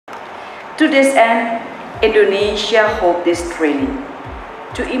To this end, Indonesia holds this training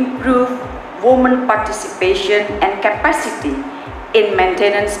to improve women participation and capacity in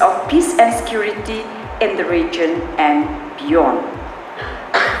maintenance of peace and security in the region and beyond.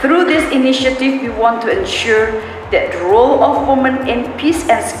 Through this initiative, we want to ensure that the role of women in peace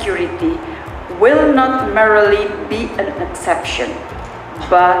and security will not merely be an exception,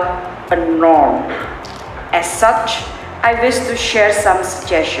 but a norm. As such, I wish to share some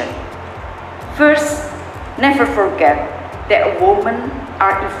suggestions. First, never forget that women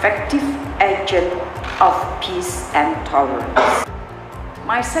are effective agents of peace and tolerance.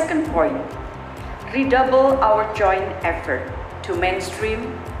 My second point, redouble our joint effort to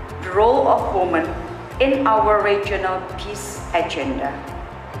mainstream the role of women in our regional peace agenda.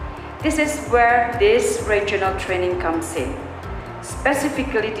 This is where this regional training comes in,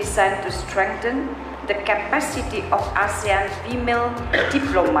 specifically designed to strengthen the capacity of ASEAN female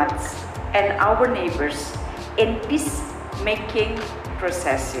diplomats and our neighbors in peacemaking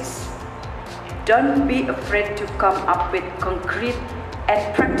processes. Don't be afraid to come up with concrete and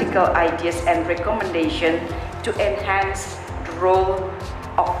practical ideas and recommendations to enhance the role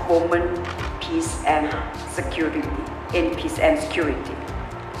of women in peace and security.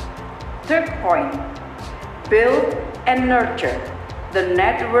 Third point, build and nurture the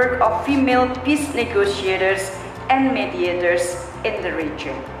network of female peace negotiators and mediators in the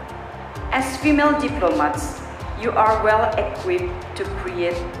region. As female diplomats, you are well equipped to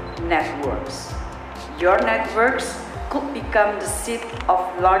create networks. Your networks could become the seed of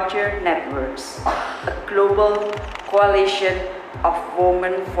larger networks, a global coalition of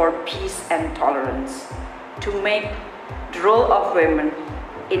women for peace and tolerance, to make the role of women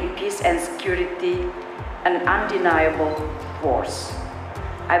in peace and security an undeniable force.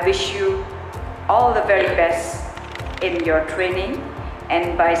 I wish you all the very best in your training,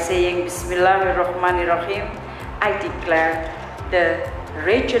 and by saying Bismillahirrahmanirrahim, I declare the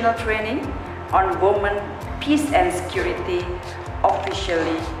regional training on women, peace and security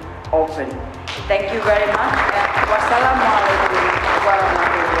officially open. Thank you very much, and wassalamualaikum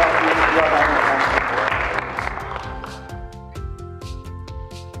warahmatullahi wabarakatuh.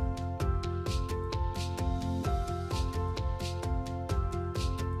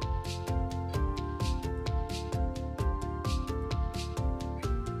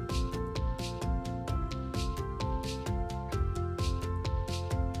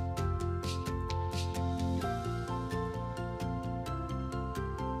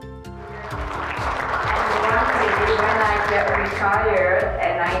 Retired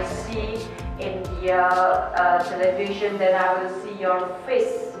and I see India television, then I will see your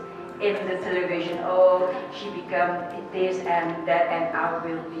face in the television. Oh, she became this and that, and I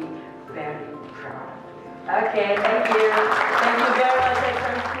will be very proud. Okay, thank you. Thank you very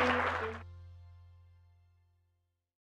much.